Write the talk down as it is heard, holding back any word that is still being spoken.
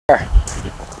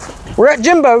We're at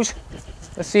Jimbo's.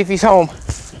 Let's see if he's home.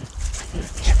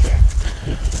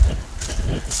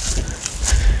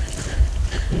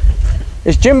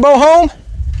 Is Jimbo home?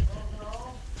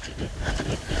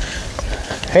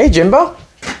 Hey, Jimbo.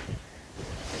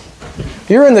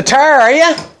 You're in the tire, are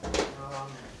you?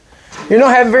 You're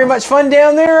not having very much fun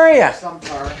down there, are you? Some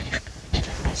tar.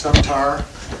 Some tar.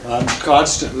 I'm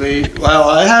constantly, well,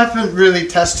 I haven't really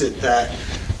tested that.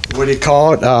 What do you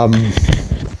call it?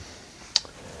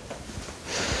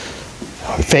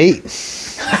 Fate.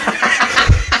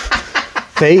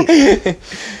 Fate.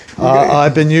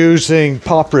 I've been using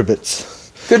pop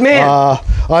rivets. Good man.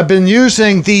 I've been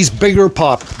using these bigger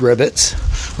pop rivets.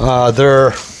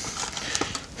 They're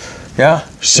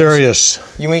serious.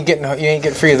 You ain't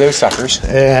getting free of those suckers.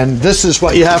 And this is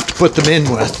what you have to put them in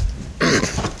with.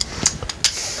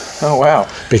 Oh wow!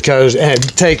 Because it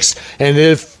takes, and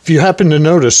if you happen to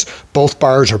notice, both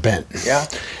bars are bent. Yeah.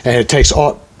 And it takes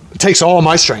all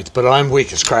my strength, but I'm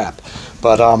weak as crap.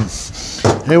 But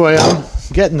anyway, I'm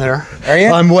getting there. Are you?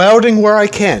 I'm welding where I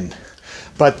can,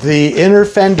 but the inner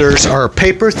fenders are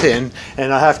paper thin,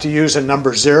 and I have to use a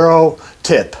number 0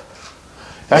 tip.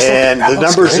 And the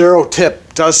number 0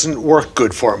 tip doesn't work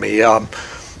good for me.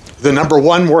 The number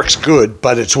 1 works good,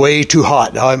 but it's way too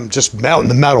hot. I'm just melting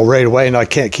the metal right away, and I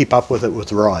can't keep up with it with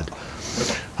the rod.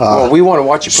 Well, we want to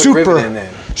watch you put rivet in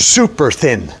then. Super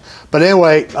thin. But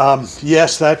anyway,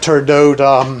 yes, that turned out...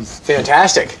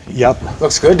 fantastic. Yep.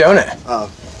 Looks good, don't it?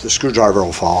 The screwdriver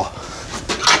will fall.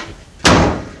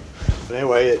 But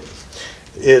anyway,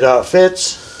 it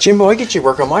fits. Jimbo, I get you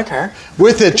work on my car.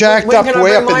 With it jacked up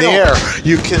way up in the air,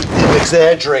 it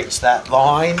exaggerates that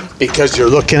line because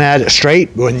you're looking at it straight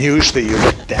when usually you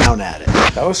look down at it.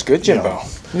 That was good, Jimbo.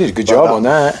 You did a good job on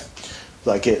that.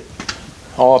 Like it.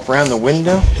 All up around the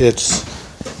window. It's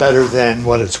better than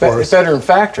what it's worth. It's better than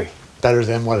factory. Better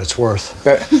than what it's worth.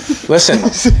 But listen,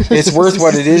 it's worth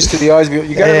what it is to the eyes of people.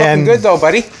 You got it looking good though,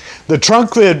 buddy. The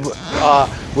trunk lid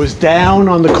was down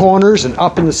on the corners and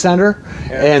up in the center,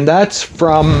 and that's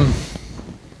from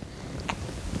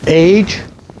age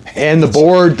and the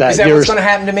board that is that what's going to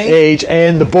happen to me? Age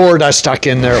and the board I stuck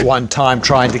in there at one time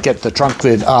trying to get the trunk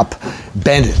lid up,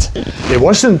 bent it. It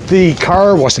wasn't the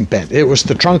car wasn't bent, it was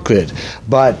the trunk lid.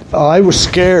 But I was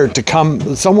scared to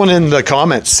come. Someone in the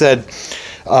comments said,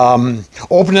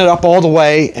 open it up all the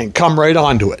way and come right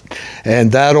onto it, and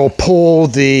that'll pull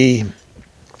the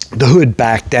hood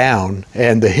back down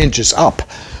and the hinges up.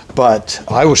 But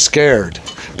I was scared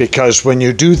because when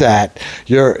you do that,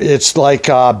 it's like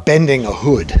bending a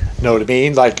hood. Know what I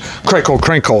mean? Like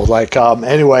crinkle. Like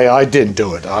anyway, I didn't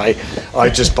do it. I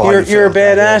just bought it. You're a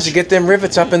badass to get them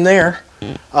rivets up in there.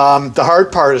 The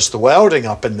hard part is the welding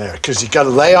up in there because you got to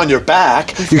lay on your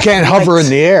back. You can't hover in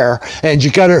the air, and you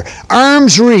got to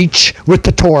arm's reach with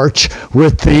the torch,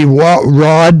 with the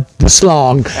rod, the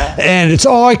slong, and it's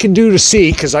all I can do to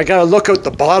see because I got to look out the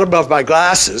bottom of my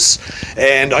glasses,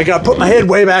 and I got to put my head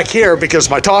way back here because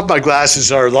my top of my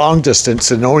glasses are long distance,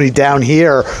 and only down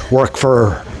here work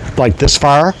for like this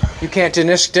far. You can't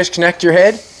disconnect your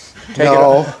head?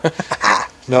 No,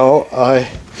 no,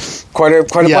 Quite a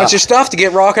bunch of stuff to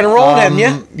get rocking and rolling, haven't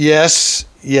you? Yes,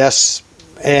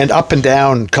 and up and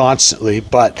down constantly.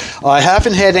 But I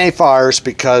haven't had any fires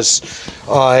because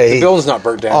the building's not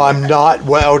burnt down. I'm not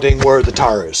welding where the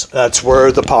tar is. That's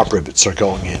where the pop rivets are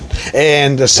going in.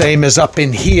 And the same as up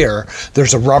in here,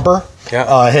 there's a rubber.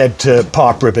 Yeah. I had to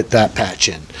pop rivet that patch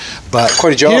in. But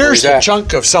quite a job. Here's a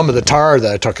chunk of some of the tar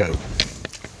that I took out.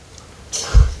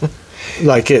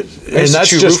 Like it, and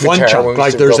that's just one chunk.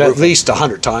 Like there's at least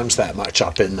 100 times that much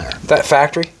up in there. That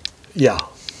factory? Yeah.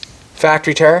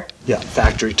 Factory tar? Yeah,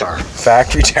 factory tar.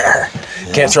 Factory tar.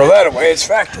 Yeah. Can't throw that away. It's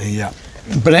factory. Yeah.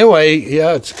 But anyway,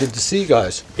 yeah, it's good to see you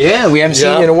guys. Yeah, we haven't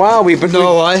seen you in a while. We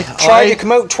tried to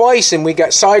come out twice and we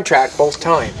got sidetracked both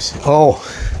times. Oh.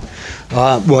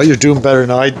 Well, you're doing better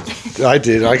than I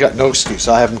did. I got no excuse.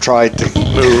 I haven't tried to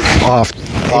move off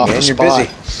the spot. You're busy.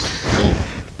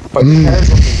 But your car's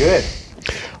looking good.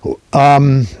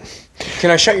 Can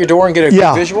I shut your door and get a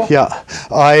good visual? Yeah.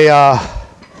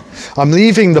 I'm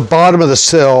leaving the bottom of the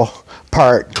sill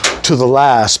part to the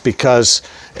last because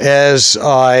as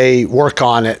I work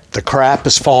on it, the crap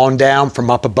is falling down from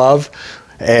up above.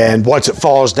 And once it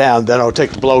falls down, then I'll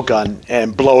take the blowgun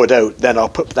and blow it out. Then I'll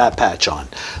put that patch on.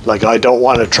 Like I don't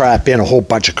want to trap in a whole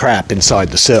bunch of crap inside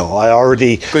the sill. I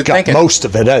already got most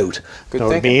of it out. You know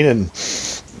what I mean?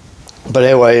 But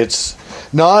anyway, it's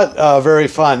not very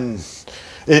fun.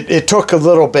 It took a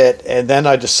little bit, and then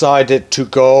I decided to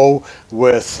go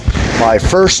with my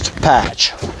first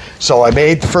patch. So I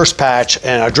made the first patch,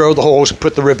 and I drilled the holes,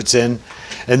 put the rivets in,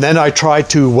 And then I tried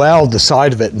to weld the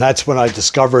side of it, and that's when I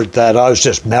discovered that I was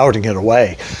just melting it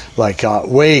away, like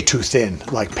way too thin,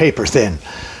 like paper thin.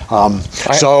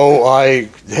 So I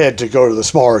had to go to the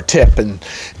smaller tip, and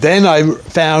then I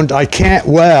found I can't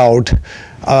weld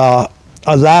a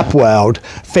lap weld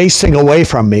facing away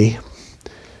from me,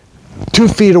 2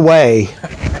 feet away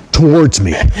towards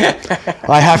me.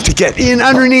 I have to get in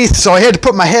underneath, so I had to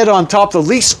put my head on top of the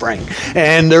leaf spring,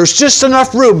 and there's just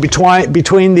enough room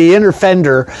between the inner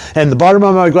fender and the bottom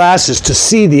of my glasses to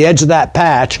see the edge of that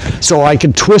patch, so I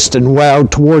can twist and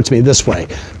weld towards me this way,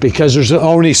 because there's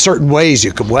only certain ways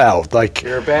you can weld. Like,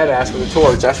 you're a badass with a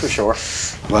torch, that's for sure.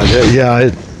 But yeah,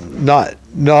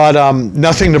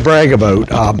 nothing to brag about,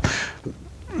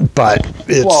 but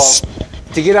it's. Well,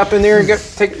 to get up in there and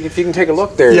if you can take a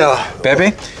look there,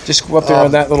 Bebe, just go up there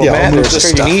on that little mat there,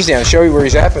 just your knees down, show you where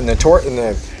he's at, and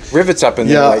the rivets up in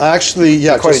there. Yeah, like, actually,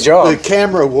 quite a job. The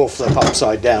camera will flip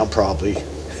upside down, probably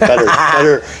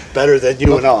better than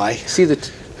you and I. See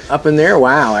up in there?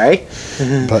 Wow, eh?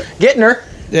 But getting her.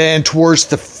 And towards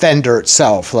the fender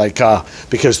itself, like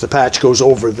because the patch goes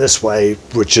over this way,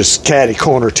 which is catty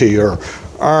corner to your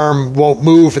arm, won't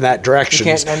move in that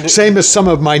direction. Same as some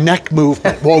of my neck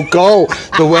movement won't go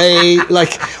the way,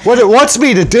 like what it wants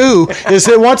me to do is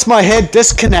it wants my head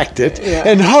disconnected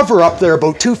and hover up there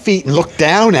about 2 feet and look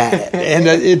down at it, and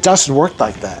it doesn't work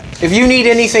like that. If you need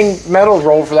anything metal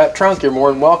rolled for that trunk, you're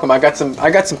more than welcome. I got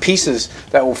some pieces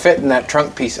that will fit in that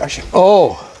trunk piece. Okay.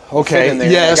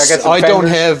 Yes, like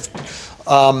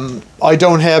I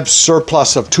don't have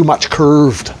surplus of too much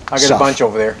curved I got stuff. a bunch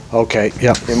over there. Okay,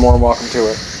 yeah. You're more than welcome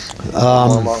to it.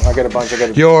 I got a bunch.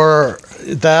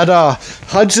 That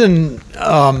Hudson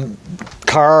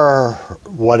car,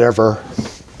 whatever,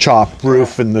 chop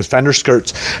roof and the fender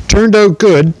skirts turned out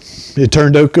good. It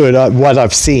turned out good. What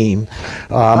I've seen.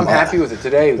 I'm happy with it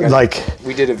today.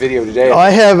 We did a video today.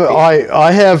 I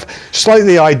have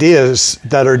slightly ideas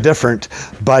that are different,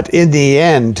 but in the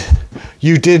end,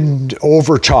 you didn't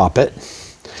over chop it,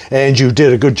 and you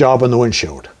did a good job on the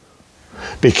windshield.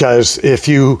 Because if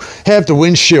you have the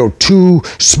windshield too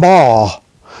small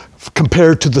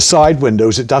compared to the side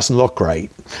windows, it doesn't look right,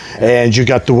 and you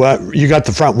got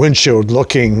the front windshield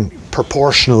looking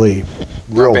proportionally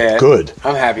real good.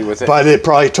 I'm happy with it. But it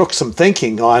probably took some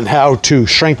thinking on how to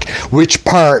shrink which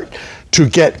part to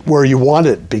get where you want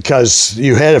it, because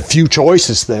you had a few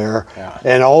choices there,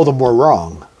 and all of them were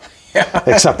wrong.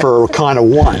 Except for kind of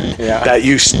one that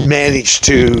you managed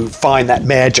to find that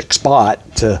magic spot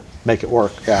to make it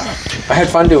work. I had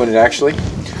fun doing it, actually.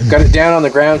 Got it down on the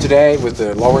ground today with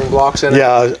the lowering blocks in it.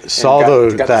 Yeah, saw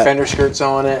got the fender skirts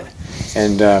on it,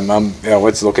 and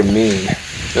it's looking mean.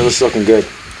 It was looking good.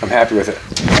 I'm happy with it.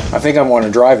 I think I want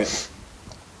to drive it.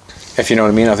 If you know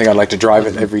what I mean. I think I'd like to drive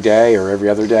it every day or every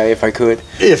other day if I could.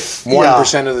 If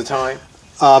 1% of the time.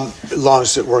 As long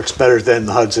as it works better than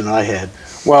the Hudson I had.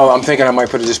 Well, I'm thinking I might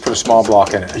just put a small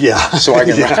block in it. Yeah. So I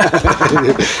can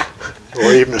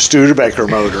or even a Studebaker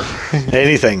motor.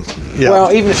 Anything. Yeah.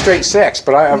 Well, even a straight 6,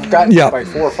 but I've got like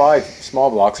 4 or 5 small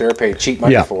blocks there I paid cheap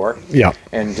money for. Yeah.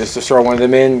 And just to throw one of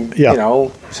them in, you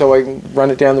know, so I can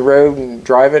run it down the road and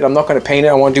drive it. I'm not going to paint it.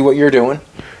 I want to do what you're doing.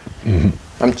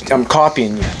 Mm-hmm. I'm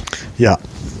copying you. Yeah.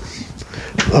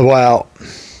 Well,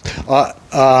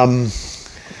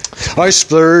 I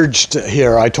splurged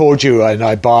here. I told you, and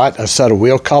I bought a set of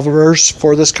wheel covers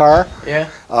for this car. Yeah.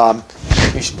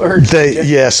 You splurged.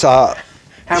 Yes. How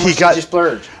much did you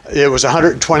splurge? It was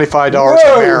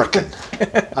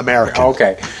 $125 American.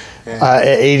 Okay.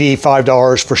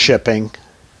 $85 for shipping.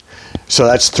 So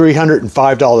that's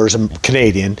 $305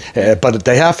 Canadian, but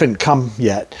they haven't come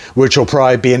yet, which will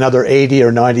probably be another $80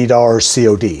 or $90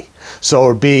 COD. So it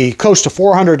would be close to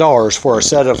 $400 for a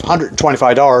set of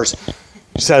 $125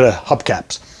 set of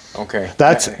hubcaps. Okay.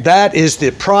 That is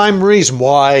the prime reason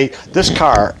why this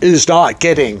car is not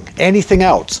getting anything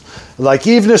else. Like,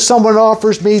 even if someone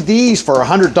offers me these for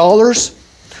 $100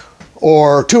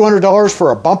 or $200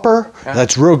 for a bumper,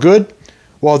 that's real good.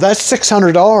 Well, that's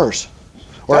 $600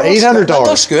 or $800. That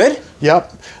looks good.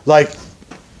 Yep. Like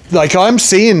I'm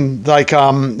seeing, like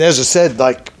as I said,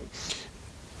 like,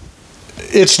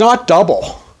 it's not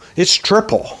double, it's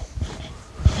triple.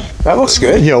 That looks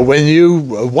good. You know,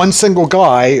 when one single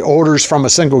guy orders from a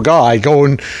single guy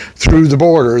going through the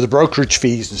border, the brokerage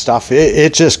fees and stuff,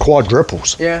 it just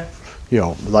quadruples. Yeah. You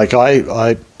know, like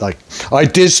I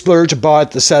did splurge and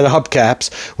bought the set of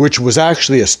hubcaps, which was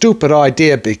actually a stupid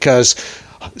idea because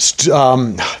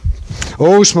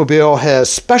Oldsmobile has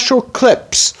special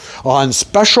clips on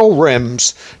special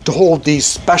rims to hold these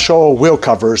special wheel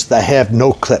covers that have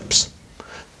no clips.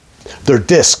 They're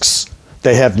discs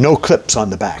They have no clips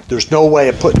on the back. There's no way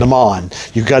of putting them on.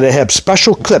 You got to have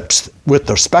special clips with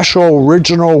the special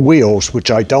original wheels,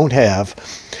 which I don't have.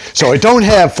 So I don't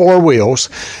have 4 wheels,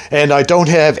 and I don't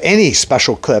have any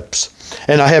special clips.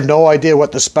 And I have no idea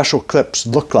what the special clips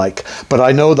look like, but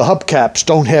I know the hubcaps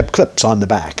don't have clips on the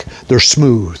back. They're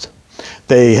smooth.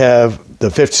 They have,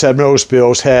 the 57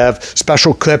 Oldsmobiles have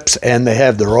special clips, and they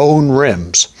have their own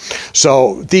rims.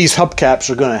 So these hubcaps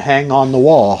are going to hang on the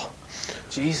wall.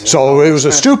 Jesus. So it was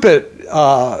a stupid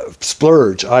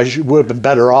splurge. I would have been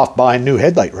better off buying new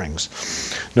headlight rings.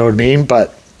 Know what I mean?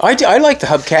 But I like the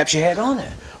hubcaps you had on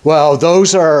it. Well,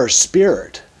 those are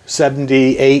Spirit.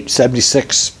 78,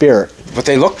 76 Spirit. But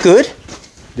they look good?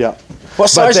 Yeah. What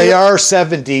size? But they are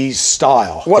 70s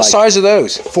style. What size are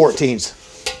those?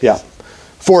 14s. Yeah.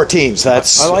 14s.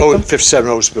 That's I like them.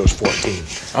 57 Oldsmobile's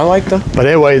 14. I like them. But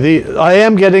anyway, I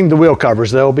am getting the wheel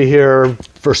covers. They'll be here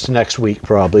first of next week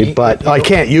probably. But I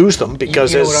can't use them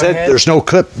because, as I said, there's no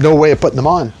clip, no way of putting them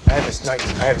on. I have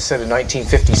a set of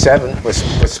 1957 with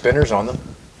spinners on them.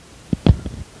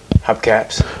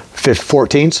 Hubcaps.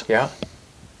 14s? Yeah.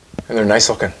 And they're nice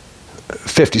looking.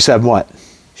 57 what?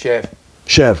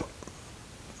 Chev.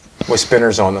 With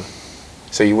spinners on them.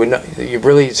 So you wouldn't.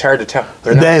 It's hard to tell.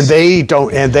 They're nice. Then they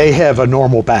don't, and they have a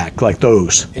normal back like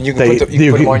those. And you can put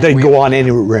them on they go on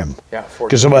any rim. Yeah,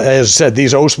 because as I said,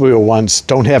 these Oldsmobile ones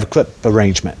don't have a clip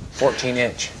arrangement.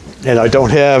 14-inch. And I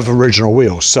don't have original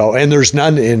wheels. So, and there's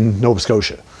none in Nova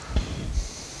Scotia.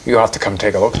 You'll have to come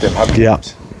take a look at them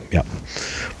hubcaps. Yeah.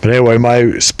 But anyway,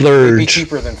 my splurge. It'd be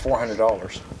cheaper than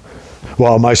 $400.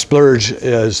 Well, my splurge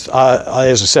is, as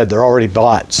I said, they're already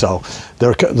bought, so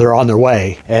they're on their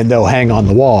way, and they'll hang on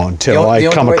the wall until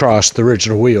I come across the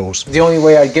original wheels. The only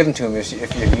way I'd give them to them is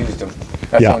if you used them.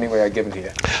 That's the only way I'd give them to you.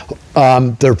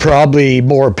 They're probably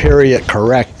more period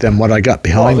correct than what I got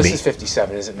behind me. This is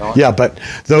 57, is it not? Yeah, but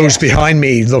those behind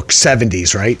me look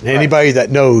 70s, right? Anybody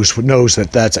that knows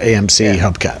that that's AMC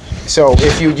hubcap. So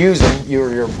if you use them,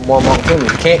 you're more among them. You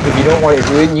can't, if you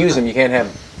didn't use them, you can't have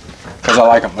them. Because I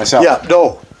like them myself. Yeah,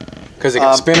 no. Because they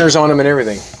got spinners on them and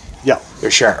everything. Yeah.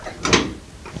 They're sharp.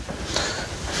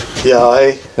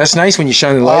 Yeah, that's nice when you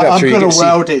shine the light up through. I'm going to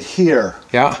weld it here.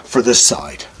 Yeah. For this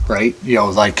side, right? You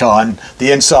know, like on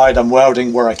the inside, I'm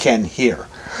welding where I can here.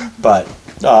 But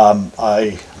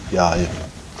I have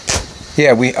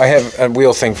a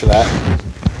wheel thing for that.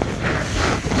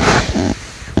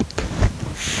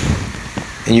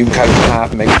 And you can cut it in half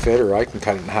and make it fit, or I can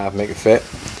cut it in half and make it fit.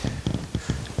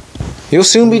 You'll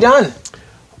soon be done.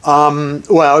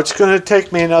 Well, it's going to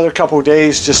take me another couple of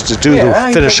days just to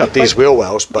finish up these wheel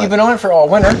wells. But you've been on it for all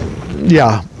winter.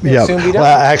 Yeah. Soon be done.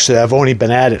 Well, actually, I've only been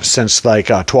at it since like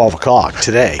 12 o'clock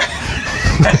today.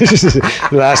 The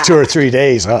last 2 or 3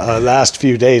 days, last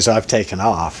few days, I've taken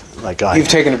off. You've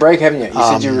taken a break, haven't you? You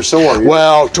said you were sore.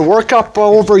 Well, to work up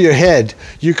over your head,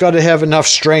 you got to have enough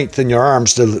strength in your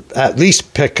arms to at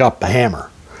least pick up a hammer.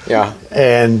 Yeah.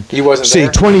 And you wasn't there?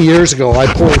 20 years ago, I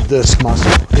pulled this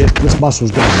muscle. This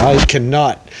muscle's gone. I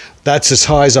cannot. That's as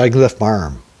high as I can lift my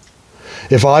arm.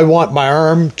 If I want my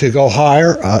arm to go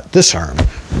higher, this arm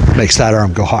makes that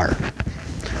arm go higher.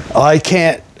 I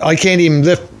can't even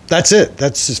lift. That's it.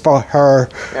 That's as far.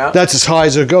 Yeah. That's as high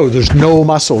as it goes. There's no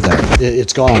muscle there.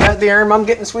 It's gone. Is that the arm I'm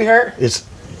getting, sweetheart?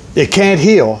 It can't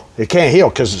heal. It can't heal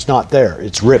because it's not there.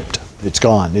 It's ripped. It's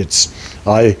gone.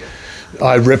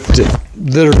 I ripped it,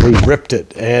 literally ripped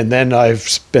it, and then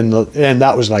and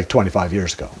that was like 25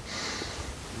 years ago.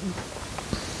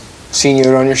 Seen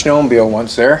you on your snowmobile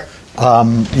once there.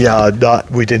 Yeah,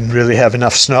 we didn't really have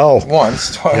enough snow.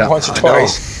 Once or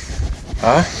twice.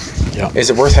 Huh? Yeah. Is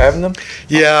it worth having them?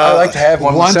 Yeah. I like to have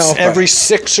one once myself. Every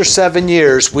 6 or 7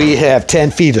 years, we have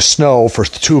 10 feet of snow for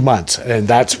 2 months, and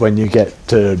that's when you get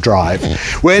to drive.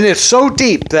 When it's so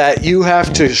deep that you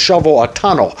have to shovel a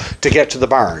tunnel to get to the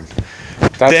barn.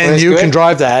 Then you can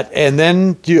drive that, and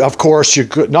then of course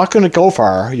you're not going to go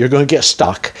far. You're going to get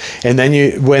stuck, and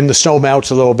then when the snow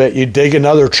melts a little bit, you dig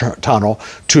another tunnel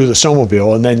to the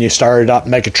snowmobile, and then you start it up,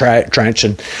 make a trench,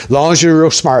 and as long as you're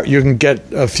real smart, you can get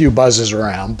a few buzzes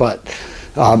around. But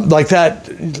like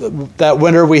that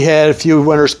winter we had a few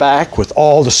winters back with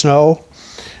all the snow.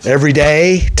 Every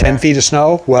day, 10 feet of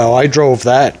snow. Well, I drove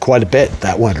that quite a bit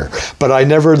that winter, but I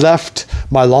never left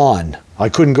my lawn. I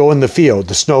couldn't go in the field.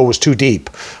 The snow was too deep.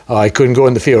 I couldn't go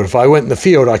in the field. If I went in the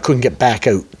field, I couldn't get back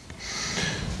out.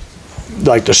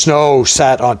 Like the snow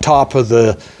sat on top of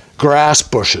the grass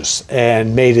bushes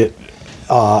and made it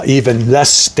even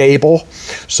less stable.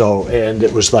 So, and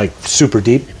it was like super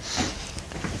deep.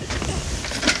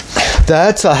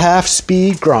 That's a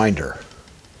half-speed grinder.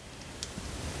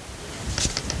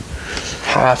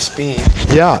 Half speed.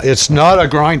 Yeah, it's not a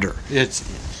grinder. It's,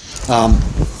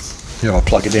 here, I'll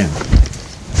plug it in.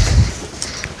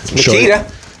 Show you. Makita.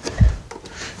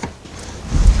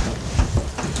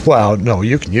 Well, no,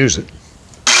 you can use it.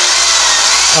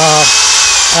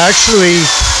 Actually,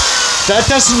 that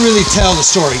doesn't really tell the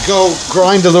story. Go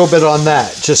grind a little bit on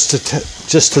that, just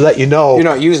to let you know. You're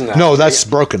not using that. No, that's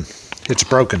broken. It's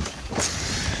broken. That's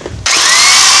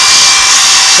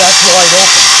wide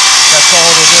open. That's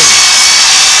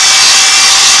all it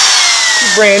is.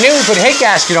 It's brand new. We put a head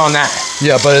gasket on that.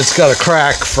 Yeah, but it's got a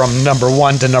crack from number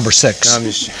 1 to number 6. I'm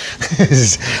just...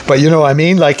 But you know what I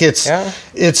mean? Like it's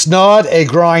not a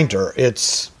grinder.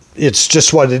 It's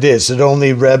just what it is. It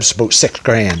only revs about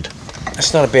 $6,000.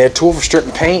 That's not a bad tool for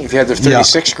stripping paint. If you had the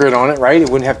 36 grit on it, right? It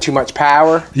wouldn't have too much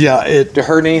power. Yeah, to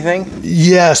hurt anything.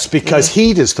 Yes, because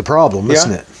heat is the problem,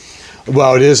 isn't it?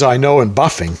 Well, it is. I know in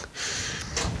buffing.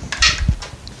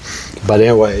 But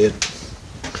anyway,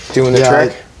 doing the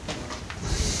trick.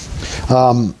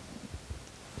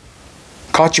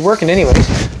 Caught you working anyway.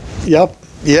 Yep.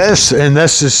 Yes, and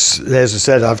this is, as I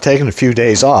said, I've taken a few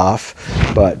days off,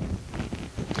 but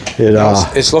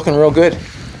it's looking real good.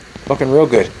 Looking real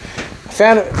good.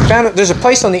 Found it. There's a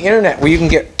place on the internet where you can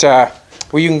get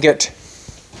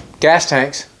gas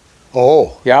tanks.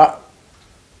 Oh. Yeah.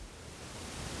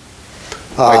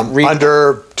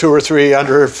 Under $2 or $3,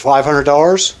 under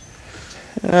 $500.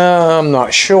 I'm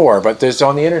not sure, but there's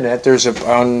on the internet. There's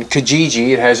on Kijiji.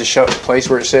 It has a place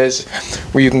where it says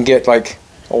where you can get like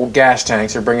old gas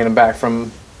tanks. They're bringing them back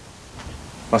from,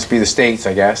 must be the States,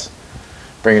 I guess.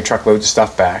 Bringing truckloads of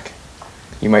stuff back.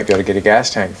 You might be able to get a gas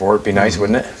tank for it. It'd be nice,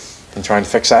 wouldn't it? And trying to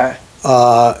fix that.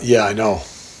 Yeah, I know.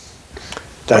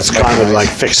 That's kind of like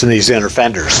fixing these inner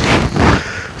fenders.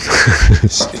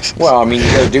 Well, I mean, you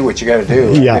got to do what you got to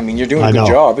do. Yeah, I mean, you're doing a good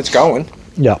job. It's going.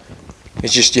 Yeah.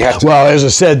 It's just you have to. Well, as I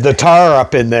said, the tar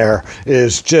up in there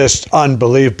is just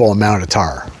unbelievable amount of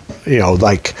tar. You know,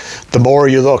 like the more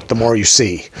you look, the more you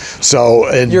see. So,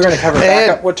 and you're going to cover it back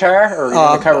up with tar, or you're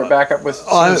going to cover it back up with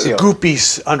seam sealer?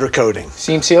 Goopy's undercoating.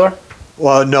 Seam sealer?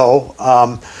 Well, no.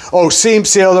 Seam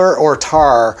sealer or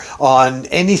tar on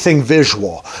anything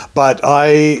visual. But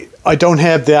I don't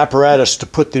have the apparatus to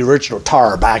put the original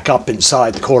tar back up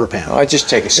inside the quarter panel. I just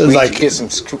take a squeegee, get some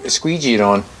squeegee it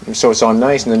on, so it's on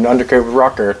nice, and then undercoat with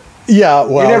rocker. Yeah,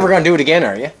 well... You're never going to do it again,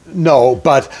 are you? No,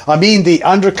 but I mean the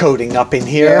undercoating up in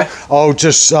here. Yeah. I'll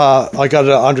just, I got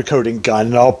an undercoating gun,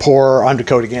 and I'll pour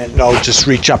undercoating in, and I'll just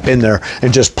reach up in there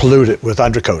and just pollute it with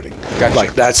undercoating. Gotcha.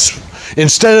 Like that's...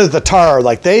 Instead of the tar,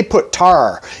 like they put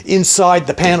tar inside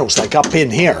the panels, like up in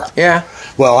here. Yeah.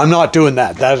 Well, I'm not doing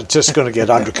that. That's just going to get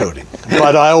undercoating.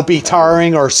 But I'll be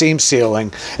tarring or seam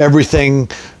sealing everything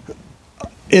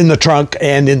in the trunk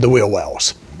and in the wheel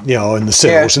wells. You know, in the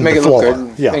sills and the floor. Make it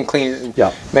look good and clean it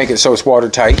and make it so it's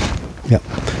watertight. Yeah.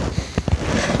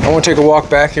 I want to take a walk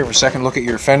back here for a second, look at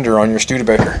your fender on your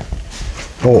Studebaker.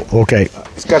 Oh, okay.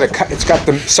 It's got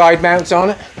the side mounts on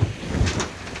it.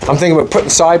 I'm thinking about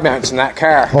putting side mounts in that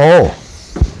car. Oh.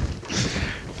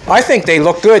 I think they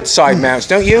look good, side mounts.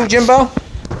 Don't you, Jimbo?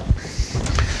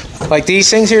 Like these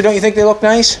things here, don't you think they look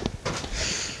nice?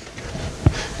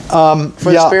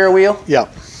 For the spare wheel? Yeah.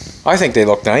 I think they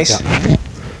look nice. Yeah.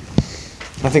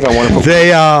 I think I want to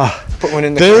put one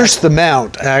in the there's car. The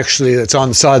mount, actually, that's on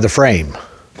the side of the frame.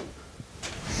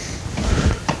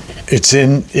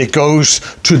 It goes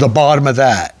to the bottom of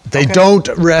that. They don't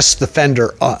rest the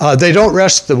fender, they don't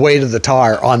rest the weight of the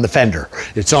tire on the fender.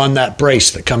 It's on that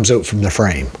brace that comes out from the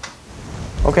frame.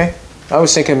 Okay. I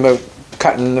was thinking about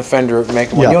cutting the fender,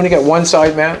 making one. You only got one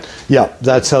side mount? Yeah,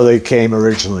 that's how they came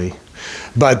originally.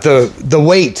 But the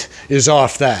weight is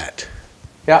off that.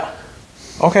 Yeah.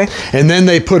 Okay. And then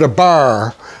they put a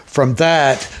bar from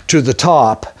that to the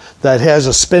top that has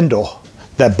a spindle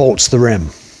that bolts the rim.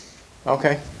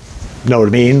 Okay. Know what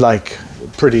I mean? Like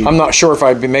pretty... I'm not sure if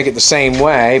I'd make it the same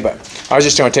way, but I was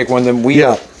just going to take one of them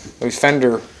those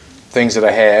fender things that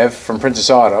I have from Princess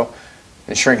Auto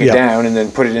and shrink it down and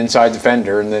then put it inside the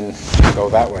fender and then go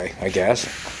that way, I guess.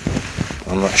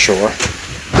 I'm not sure.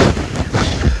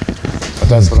 But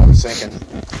that's what I was thinking.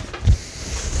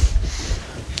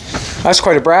 That's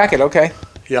quite a bracket, okay.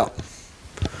 Yeah.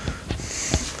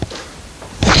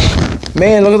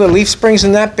 Man, look at the leaf springs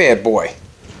in that bad boy.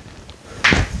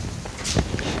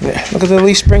 Yeah, look at the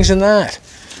leaf springs in that.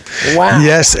 Wow.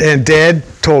 Yes, and Dad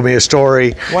told me a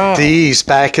story. Wow. These,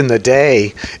 back in the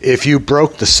day, if you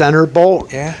broke the center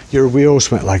bolt, your wheels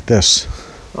went like this.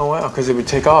 Oh, wow, because it would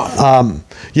take off.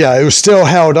 Yeah, it was still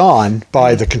held on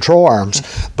by the control arms,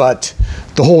 but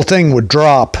the whole thing would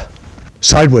drop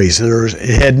sideways.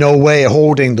 It had no way of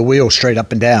holding the wheel straight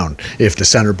up and down if the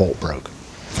center bolt broke.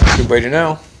 Good way to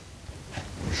know.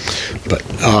 But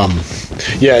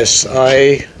yes,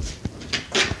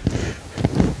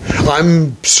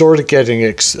 I'm sort of getting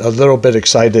a little bit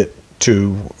excited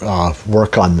to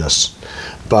work on this,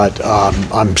 but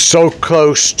I'm so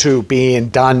close to being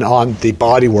done on the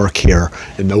bodywork here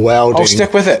in the welding. Oh,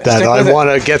 stick with it. That I want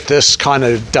to get this kind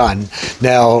of done.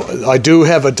 Now, I do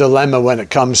have a dilemma when it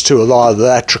comes to a lot of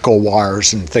electrical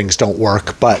wires and things don't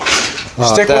work, but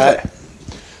stick with it.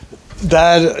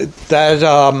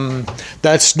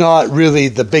 That's not really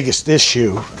the biggest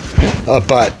issue,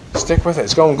 but stick with it.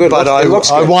 It's going good. But it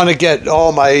looks good. I want to get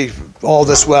all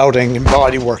this welding and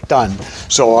body work done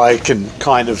so I can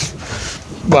kind of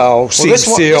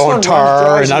seal and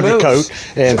tar and undercoat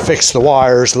and fix the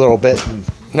wires a little bit.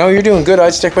 No, you're doing good.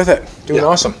 I'd stick with it. Doing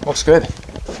awesome. Looks good.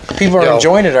 People are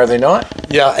enjoying it, are they not?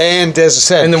 Yeah, and as I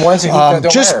said, and the ones that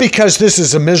don't just matter. because this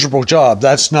is a miserable job,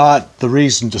 that's not the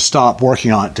reason to stop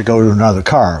working on it to go to another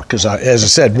car. Because as I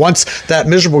said, once that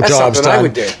miserable job's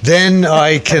done, then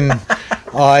I can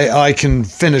I can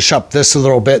finish up this a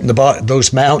little bit and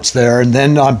those mounts there, and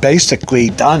then I'm basically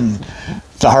done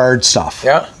the hard stuff.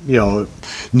 Yeah. You know,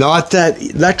 not that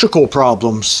electrical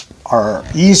problems are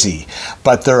easy,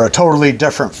 but they're a totally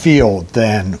different field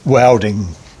than welding,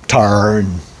 tar,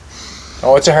 and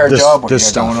it's a hard job what you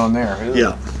got going on there.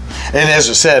 Yeah. And as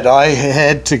I said, I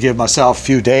had to give myself a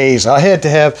few days. I had to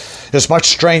have as much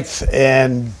strength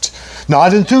and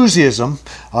not enthusiasm.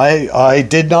 I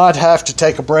did not have to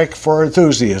take a break for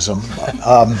enthusiasm.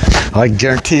 I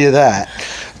guarantee you that.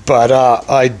 But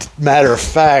matter of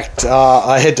fact,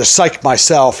 I had to psych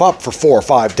myself up for 4 or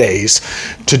 5 days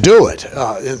to do it.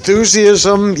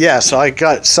 Enthusiasm, yes, I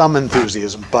got some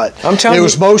enthusiasm, but it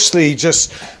was mostly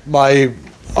just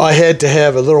I had to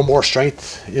have a little more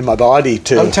strength in my body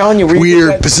to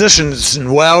weird positions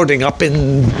and welding up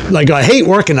in, like I hate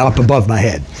working up above my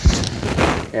head.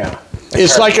 Yeah.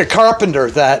 It's like a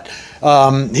carpenter that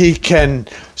he can,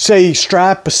 say,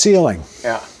 strap a ceiling.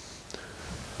 Yeah.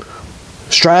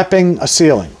 Strapping a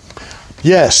ceiling.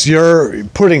 Yes, you're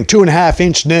putting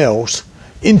 2.5-inch nails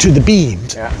into the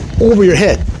beams over your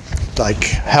head, like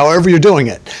however you're doing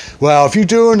it. Well, if you're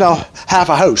doing half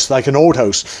a house, like an old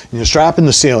house, and you're strapping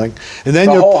the ceiling, and then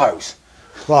the whole house.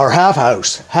 Well, or half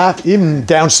house, even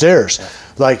downstairs,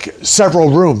 like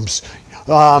several rooms.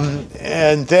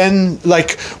 And then,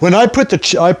 like when I put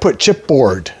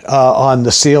chipboard on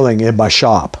the ceiling in my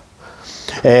shop.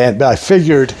 And I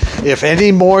figured if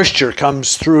any moisture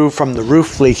comes through from the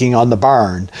roof leaking on the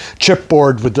barn,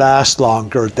 chipboard would last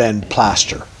longer than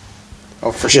plaster.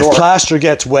 Oh, for sure. If plaster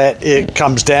gets wet, it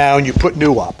comes down, you put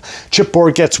new up.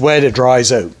 Chipboard gets wet, it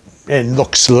dries out and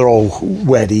looks a little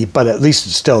wetty, but at least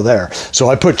it's still there. So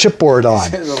I put chipboard on.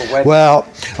 Well,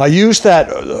 I used that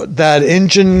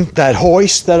engine, that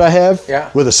hoist that I have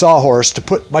with a sawhorse to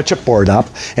put my chipboard up,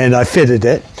 and I fitted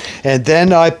it. And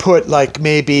then I put like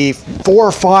maybe 4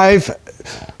 or 5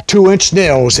 2-inch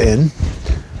nails in,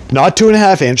 not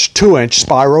 2.5-inch, 2-inch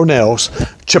spiral nails,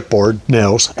 chipboard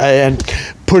nails, and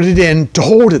put it in to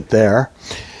hold it there.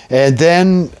 And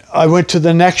then I went to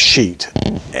the next sheet,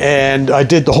 and I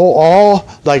did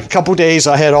like a couple days,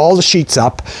 I had all the sheets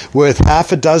up with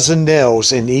half a dozen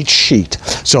nails in each sheet.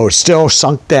 So it's still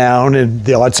sunk down in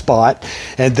the odd spot.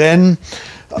 And then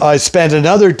I spent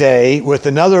another day with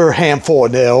another handful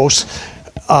of nails,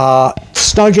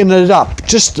 snugging it up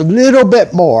just a little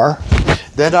bit more.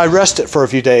 Then I rested for a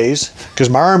few days because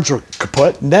my arms were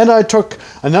kaput. And then I took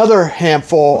another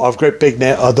handful of great big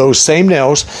those same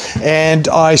nails, and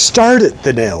I started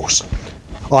the nails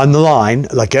on the line.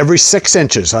 Like every 6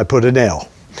 inches, I put a nail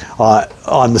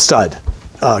on the stud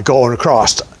going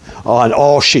across on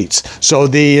all sheets. So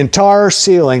the entire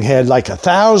ceiling had like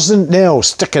 1,000 nails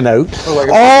sticking out,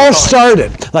 all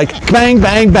started like bang,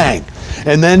 bang, bang.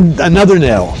 And then another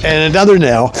nail and another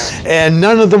nail, and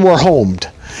none of them were homed.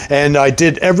 And I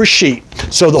did every sheet.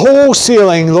 So the whole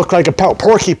ceiling looked like a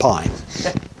porcupine.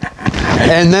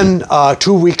 And then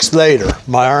 2 weeks later,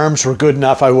 my arms were good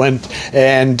enough. I went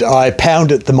and I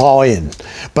pounded them all in.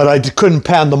 But I couldn't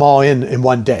pound them all in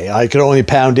one day. I could only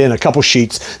pound in a couple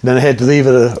sheets. Then I had to leave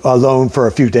it alone for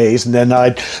a few days. And then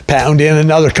I'd pound in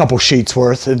another couple sheets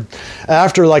worth. And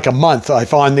after like a month, I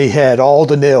finally had all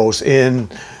the nails in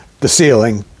the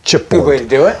ceiling chipboard. Good way to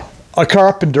do it. A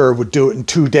carpenter would do it in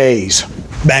 2 days.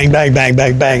 Bang, bang, bang,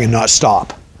 bang, bang, and not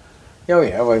stop. Oh,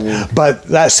 yeah. Well, I mean, but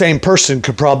that same person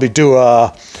could probably do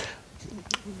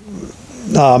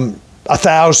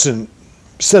 1,000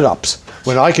 sit-ups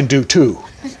when I can do 2. You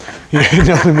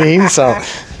know what I mean? So,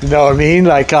 you know what I mean?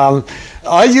 Like,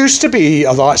 I used to be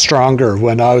a lot stronger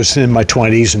when I was in my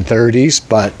 20s and 30s,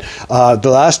 but the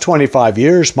last 25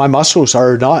 years, my muscles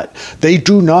are not, they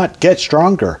do not get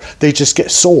stronger. They just get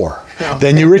sore. No.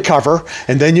 Then you recover,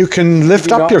 and then you can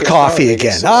lift up your coffee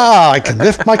again. I can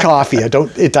lift my coffee.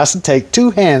 It doesn't take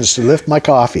two hands to lift my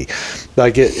coffee.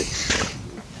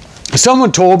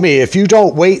 Someone told me if you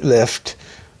don't weight lift,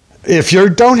 if you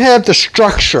don't have the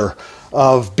structure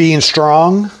of being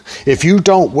strong, if you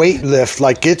don't weight lift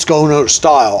like it's going out of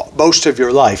style most of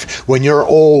your life, when you're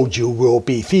old, you will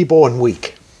be feeble and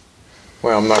weak.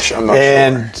 Well, I'm not sure.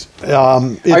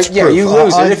 It's you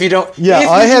lose it if you don't. Yeah, if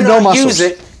I have no muscles. Use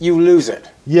it, you lose it.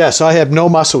 Yes, I have no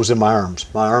muscles in my arms.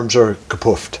 My arms are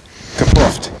kapoofed.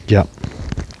 Kapoofed. Yep.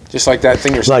 Just like that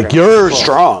thing you're like you're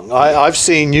strong. I've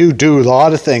seen you do a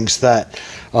lot of things that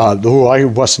I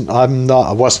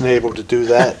wasn't able to do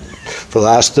that for the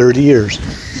last 30 years.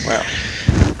 Wow.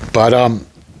 But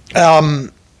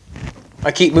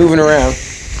I keep moving around.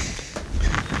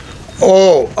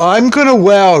 Oh, I'm gonna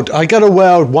weld. I gotta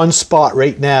weld one spot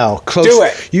right now. Close. Do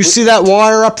it. You see that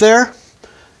wire up there?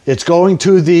 It's going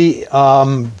to the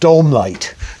dome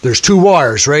light. There's two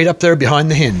wires right up there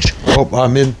behind the hinge. Oh,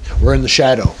 we're in the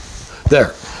shadow.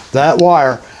 There, that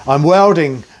wire. I'm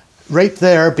welding right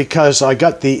there because I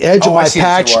got the edge of my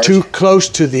patch too close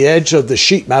to the edge of the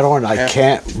sheet metal and I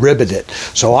can't rivet it.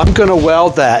 So I'm gonna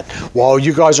weld that while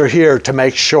you guys are here to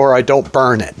make sure I don't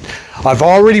burn it. I've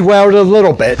already welded a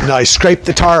little bit and I scraped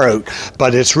the tar out,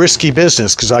 but it's risky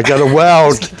business because I gotta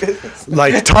weld.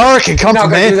 Like tar can come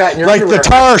from it. Like the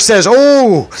tar says,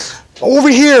 oh, over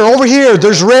here,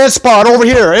 there's a red spot over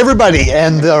here, everybody.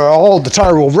 And all the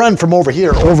tar will run from over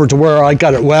here over to where I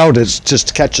got it welded just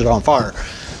to catch it on fire.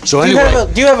 So anyway.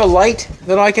 Do you have a light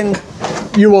that I can?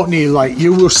 You won't need light.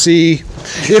 You will see.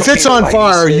 If it's on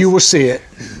fire, you will see it.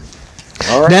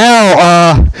 All right.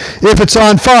 Now, if it's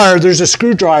on fire, there's a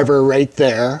screwdriver right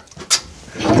there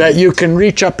that you can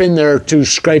reach up in there to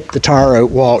scrape the tar out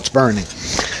while it's burning.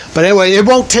 But anyway, it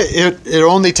won't.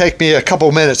 It'll only take me a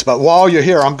couple minutes. But while you're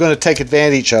here, I'm going to take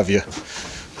advantage of you.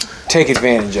 Take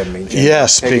advantage of me, Jim.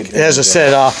 Yes, as I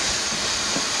said,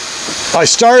 I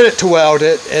started to weld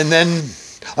it, and then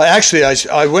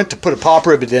I went to put a pop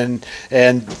rivet in,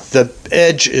 and the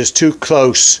edge is too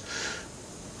close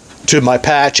to my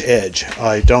patch edge.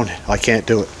 I can't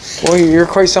do it. Well, you're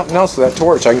quite something else with that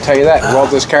torch. I can tell you that.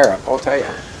 Weld this car up. I'll tell you.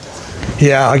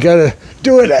 Yeah, I gotta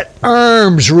do it at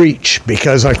arm's reach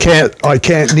because I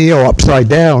can't kneel upside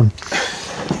down.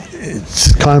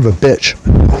 It's kind of a bitch.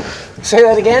 Say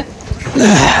that again.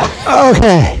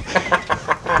 Okay.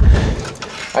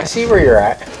 I see where you're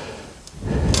at.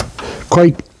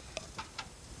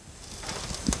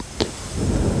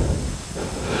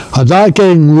 I'm not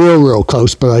getting real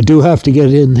close, but I do have to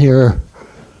get in here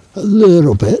a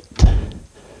little bit.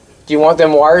 Do you want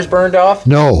them wires burned off?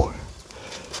 No.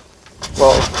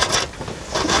 Well,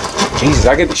 Jesus,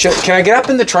 can I get up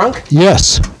in the trunk?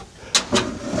 Yes.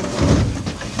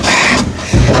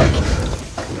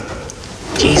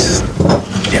 Jesus,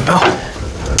 Jimbo.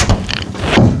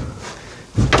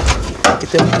 Get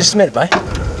them just a minute, bud.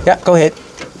 Yeah, go ahead.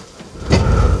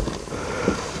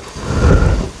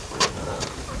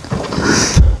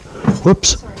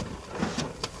 Whoops.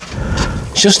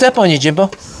 She'll step on you, Jimbo.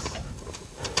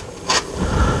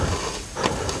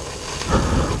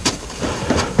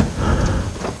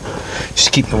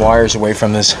 Just keep the wires away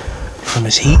from his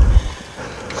heat.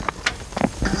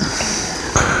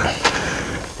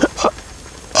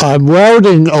 I'm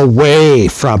welding away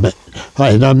from it,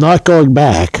 and I'm not going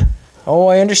back. Oh,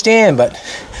 I understand, but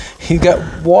you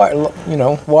got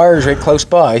wires right close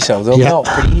by, so they'll melt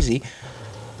pretty easy.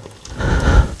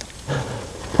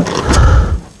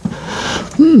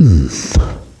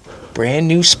 Brand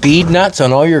new speed nuts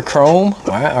on all your chrome.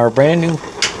 Wow, or brand new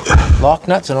lock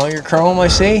nuts on all your chrome, I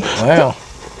see. Wow.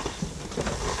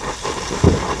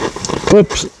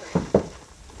 Whoops.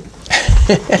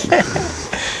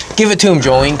 Give it to him,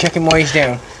 Jolene. Kick him while he's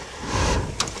down.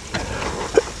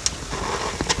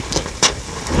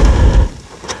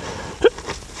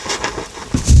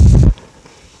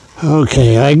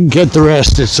 Okay, I can get the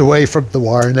rest. It's away from the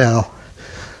wire now.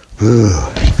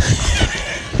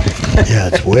 Yeah,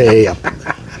 it's way up.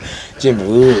 Jim,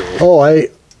 oh, I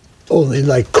only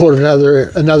like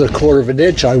another quarter of an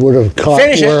inch. I would have caught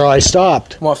where I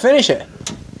stopped. Well, finish it.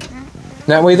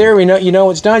 That way, there you know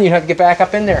it's done. You have to get back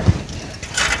up in there.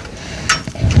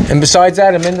 And besides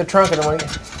that, I'm in the trunk, and I'm like,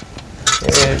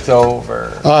 it's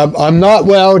over. I'm not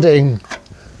welding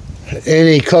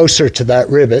any closer to that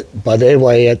rivet, but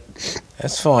anyway,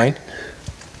 that's fine.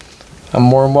 I'm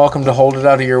more than welcome to hold it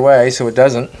out of your way so it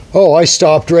doesn't. Oh, I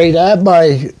stopped right at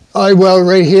I weld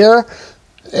right here.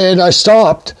 and I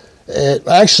stopped.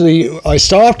 Actually, I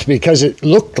stopped because it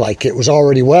looked like it was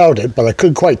already welded, but I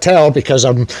couldn't quite tell because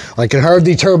I can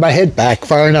hardly turn my head back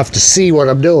far enough to see what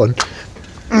I'm doing.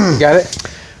 Got it?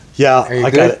 Yeah, I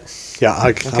got it. Yeah,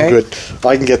 I'm good.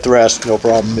 I can get the rest, no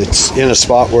problem. It's in a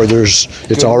spot where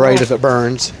it's all right if it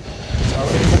burns. It's all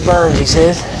right if it burns, he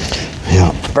says.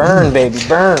 Yeah. Burn, baby,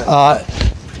 burn. I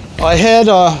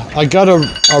got a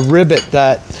rivet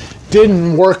that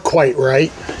didn't work quite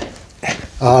right.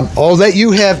 I'll let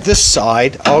you have this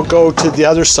side. I'll go to the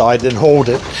other side and hold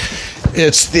it.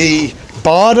 It's the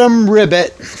bottom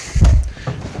rivet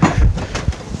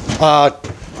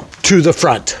to the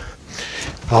front.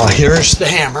 Here's the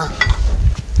hammer.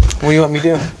 What do you want me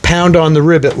to do? Pound on the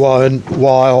rivet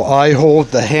while I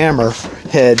hold the hammer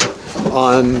head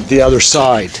on the other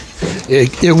side.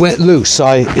 It went loose.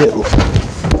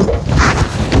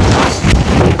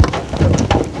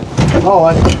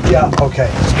 Yeah, okay.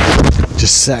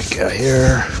 Just a sec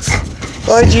here.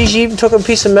 Oh, geez, you even took a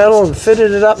piece of metal and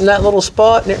fitted it up in that little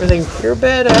spot and everything. You're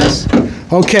badass.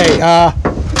 Okay.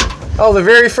 Oh, the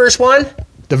very first one?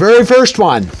 The very first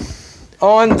one.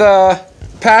 On the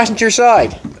passenger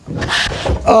side.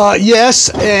 Yes,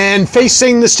 and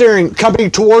facing the steering, coming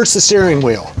towards the steering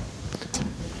wheel.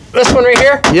 This one right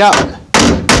here? Yeah.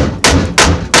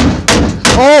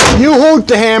 Oh, you hold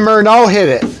the hammer and I'll hit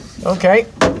it. Okay.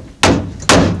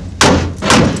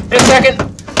 In a second.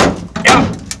 Yeah.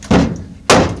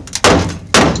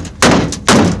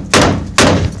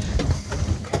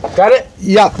 Got it?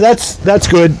 Yeah, that's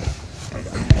good.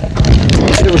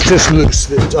 It was just loose.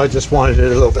 I just wanted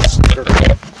it a little bit slicker.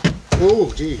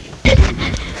 Oh, gee.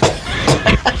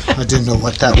 I didn't know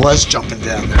what that was jumping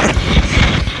down there.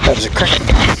 That was a cricket.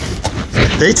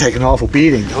 They take an awful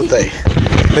beating, don't they?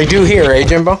 They do here, eh,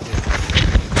 Jimbo?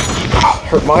 Oh,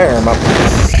 hurt my arm up.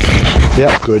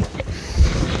 Yeah, good.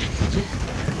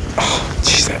 Oh,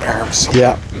 jeez, that arm is so...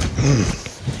 Yeah.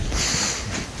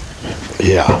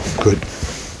 Yeah, good.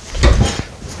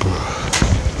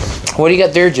 What do you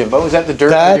got there, Jimbo? Is that the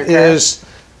dirt?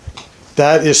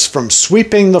 That is from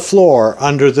sweeping the floor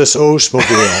under this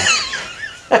Oldsmobile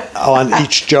on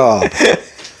each job.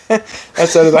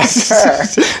 That's out of that car.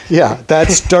 Yeah,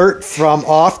 that's dirt from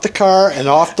off the car and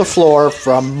off the floor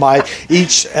from at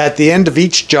the end of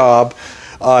each job.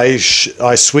 I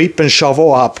sweep and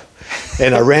shovel up,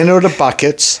 and I ran out of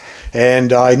buckets,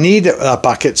 and I need a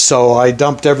bucket, so I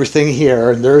dumped everything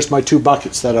here, and there's my 2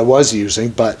 buckets that I was using,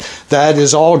 but that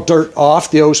is all dirt off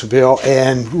the Oldsmobile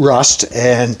and rust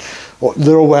and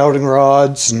little welding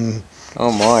rods and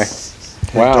oh my,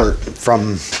 wow, dirt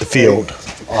from the field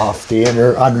off the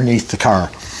underneath the car.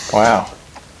 Wow.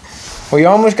 Well, you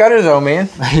almost got her though, man.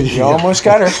 You almost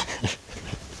got her.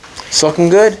 It's looking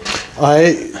good.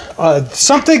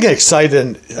 Something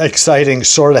exciting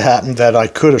sort of happened that I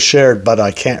could have shared, but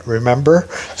I can't remember.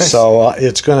 So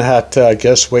it's going to have to, I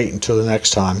guess, wait until the next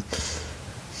time.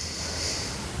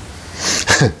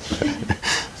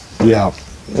 Yeah.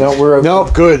 No,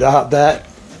 good.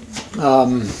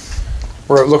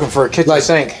 We're looking for a kitchen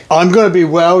sink. I'm going to be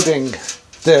welding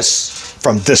this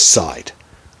from this side.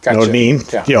 Gotcha. You know what I mean?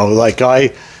 Yeah. You know,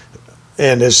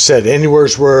 and as I said,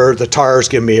 anywhere's where the tires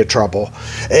give me a trouble.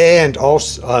 And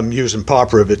also, I'm using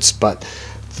pop rivets, but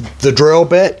the drill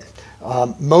bit,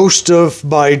 most of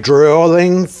my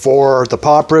drilling for the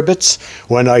pop rivets,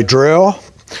 when I drill,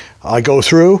 I go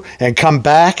through and come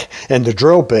back, and the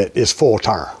drill bit is full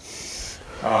tire.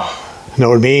 Oh. You know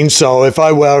what I mean? So if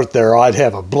I weld it there, I'd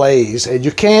have a blaze, and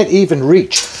you can't even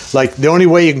reach. Like, the only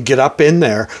way you can get up in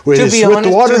there is with the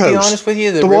water hose. To be honest with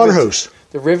you, the water hose.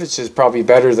 The rivets is probably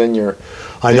better than your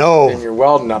than your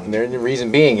welding up in there. And the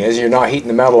reason being is you're not heating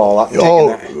the metal all up.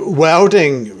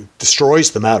 Welding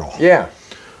destroys the metal. Yeah.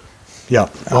 Yeah,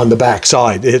 on the back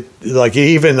side.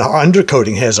 Even the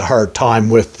undercoating has a hard time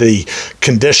with the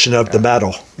condition of the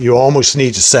metal. You almost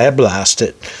need to sandblast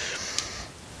it.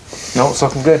 No, it's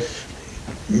looking good.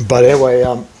 But anyway,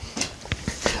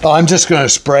 I'm just going to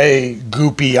spray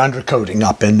goopy undercoating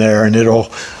up in there, and it'll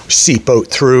seep out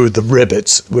through the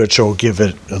rivets, which will give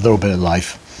it a little bit of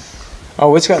life.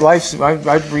 Oh, it's got life.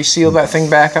 I'd reseal that thing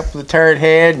back up with the turret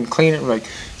head and clean it, like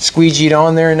squeegee it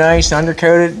on there nice, and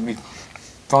undercoat it, and be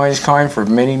fine as kind for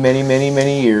many, many, many,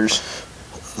 many years.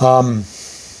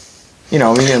 You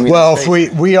know, I mean, well,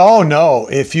 we all know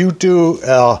if you do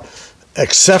an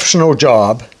exceptional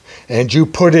job and you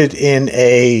put it in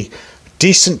a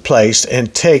decent place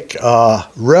and take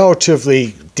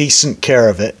relatively decent care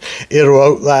of it, it'll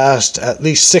outlast at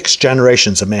least 6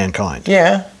 generations of mankind.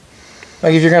 Yeah.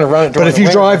 Like if you're going to run it during But if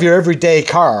you drive your everyday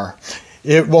car,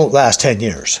 it won't last 10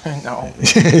 years. No.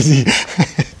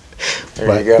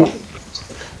 There you go.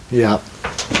 Yeah.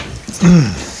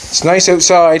 It's nice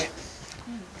outside.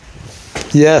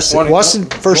 Yes, it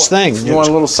wasn't first thing. You want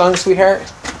a little sun, sweetheart?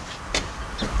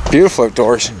 Beautiful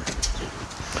outdoors.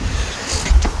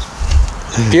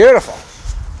 Beautiful.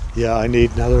 Yeah, I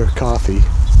need another coffee.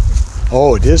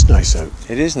 Oh, it is nice out.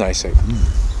 It is nice out.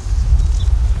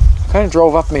 Kind of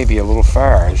drove up maybe a little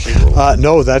far.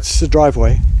 No, that's the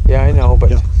driveway. Yeah, I know,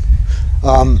 but... Yeah.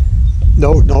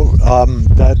 No,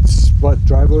 that's what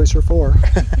driveways are for.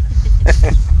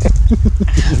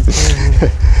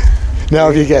 Now,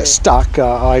 if you get stuck,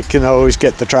 I can always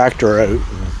get the tractor out and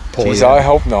pull Jeez, you out. I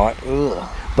hope not. Ugh.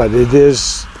 But it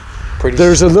is... Pretty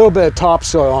There's a little bit of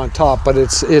topsoil on top, but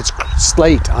it's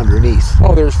slate underneath.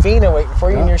 Oh, there's Fina waiting for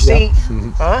you in your seat.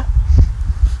 Mhm. Huh?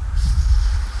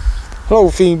 Hello,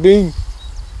 Fiend Bean.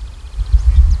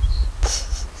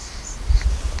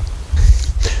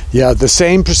 Yeah, the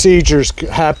same procedures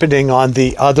happening on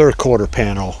the other quarter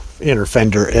panel inner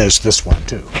fender as this one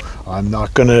too. I'm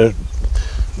not gonna,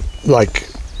 like,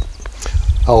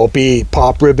 I'll be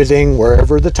pop ribbiting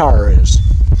wherever the tire is,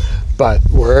 but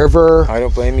wherever I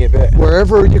don't blame you a bit.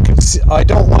 wherever you can see, I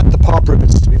don't want the pop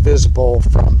ribbons to be visible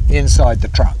from inside the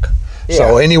trunk.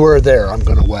 So Yeah. anywhere there, I'm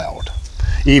gonna weld,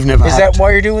 even if I Is have that to.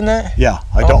 why you're doing that? Yeah,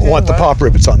 I don't Okay, want the well. pop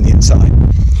rivets on the inside.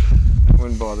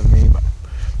 Wouldn't bother me, but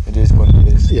it is what it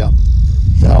is. Yeah.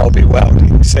 I'll be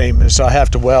welding, same as I have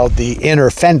to weld the inner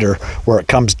fender where it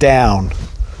comes down.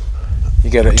 You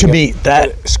got To me, that-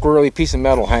 a squirrely piece of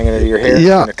metal hanging out of your hair.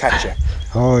 Yeah. It's gonna cut you.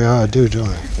 Oh yeah, I do, don't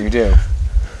I? You do.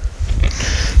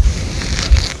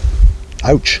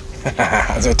 Ouch.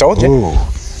 As I told you, Ooh.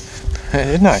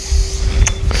 didn't I?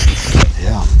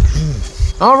 Yeah.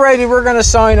 Alrighty, we're gonna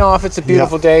sign off. It's a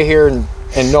beautiful day here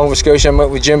in Nova Scotia. I'm out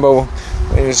with Jimbo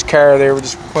in his car there. We're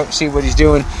just going to see what he's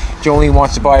doing. Jolie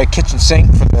wants to buy a kitchen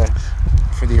sink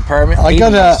for the apartment. I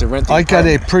Hayden wants to got rent the a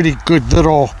apartment. pretty good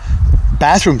little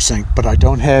bathroom sink, but I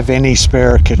don't have any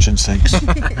spare kitchen sinks.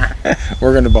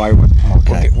 We're gonna buy one.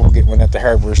 Okay. We'll get one at the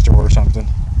hardware store or something.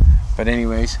 But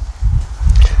anyways,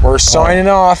 we're signing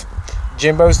off.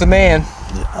 Jimbo's the man.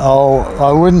 Oh,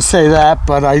 I wouldn't say that,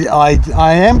 but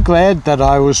I am glad that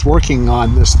I was working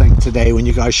on this thing today when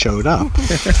you guys showed up.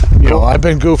 You know, I've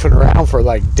been goofing around for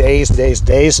like days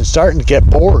and starting to get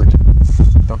bored.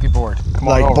 Don't get bored. Come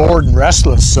on Like over. bored and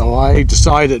restless, so I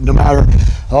decided no matter.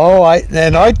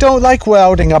 I don't like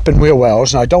welding up in wheel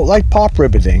wells, and I don't like pop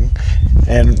ribbiting,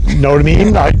 and you know what I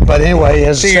mean. But anyway,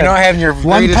 as So I you're said, not having your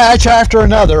one greatest- patch after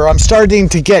another, I'm starting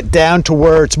to get down to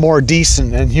where it's more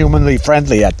decent and humanly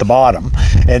friendly at the bottom,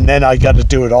 and then I got to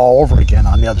do it all over again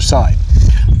on the other side.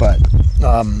 But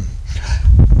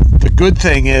the good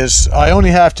thing is I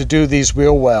only have to do these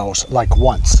wheel wells like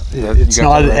once. Yeah, you It's got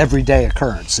not that an right. everyday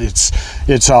occurrence.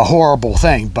 It's a horrible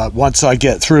thing, but once I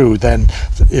get through, then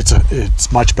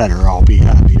it's much better. I'll be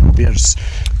happy.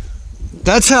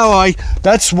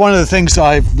 That's one of the things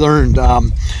I've learned.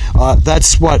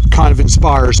 That's what kind of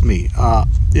inspires me.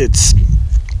 It's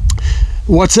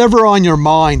what's ever on your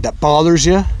mind that bothers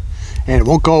you and it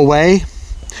won't go away,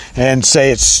 and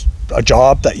say it's a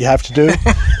job that you have to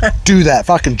do that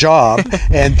fucking job,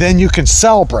 and then you can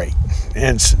celebrate.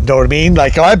 And know what I mean?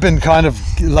 Like, I've been kind of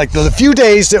like the few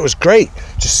days it was great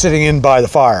just sitting in by the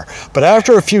fire, but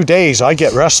after a few days I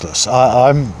get restless.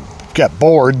 I'm get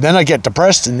bored, then I get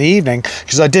depressed in the evening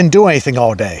because I didn't do anything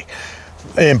all day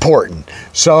important.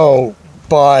 So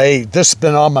this has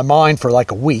been on my mind for like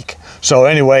a week. So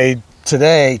anyway,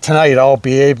 tonight I'll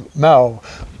be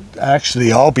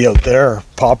out there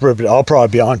pop ribbon. I'll probably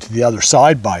be on to the other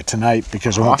side by tonight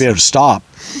because I won't be able to stop.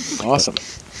 Awesome.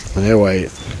 But anyway,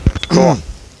 cool.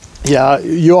 Yeah,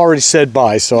 you already said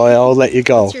bye, so I'll let you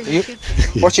go. What's your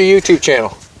YouTube? What's your YouTube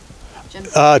channel? Jim,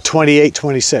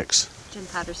 2826. Jim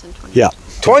Patterson 20. Yeah.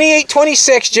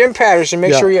 2826 Jim Patterson.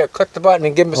 Make Yeah. sure you click the button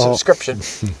and give him a subscription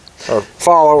or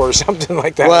follow or something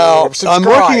like that. Well, Or subscribe. I'm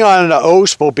working on an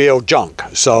Oldsmobile junk,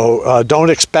 so don't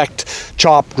expect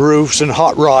chopped roofs and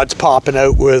hot rods popping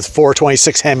out with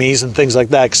 426 Hemis and things like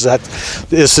that, because that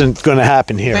isn't going to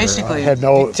happen here. Basically, I have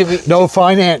no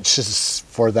finances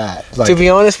for that. Like, To be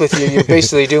honest with you, you're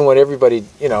basically doing what everybody,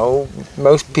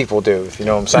 most people do, if you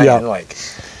know what I'm saying. Yeah. Like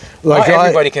like not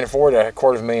everybody can afford a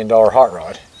 $250,000 hot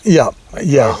rod. Yeah,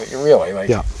 yeah. Really, like,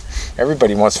 Yeah.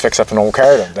 everybody wants to fix up an old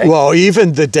car, don't they? Well,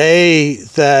 even the day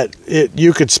that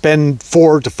you could spend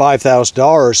 $4,000 to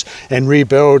 $5,000 and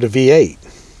rebuild a V8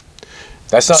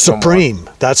 That's not no more. Supreme.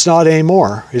 That's not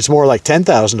anymore. It's more like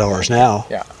 $10,000 now.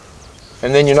 Yeah.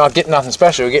 And then you're not getting nothing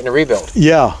special, you're getting a rebuild.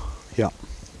 Yeah, yeah.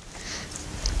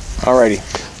 Alrighty.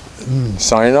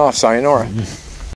 Signing off, sayonara.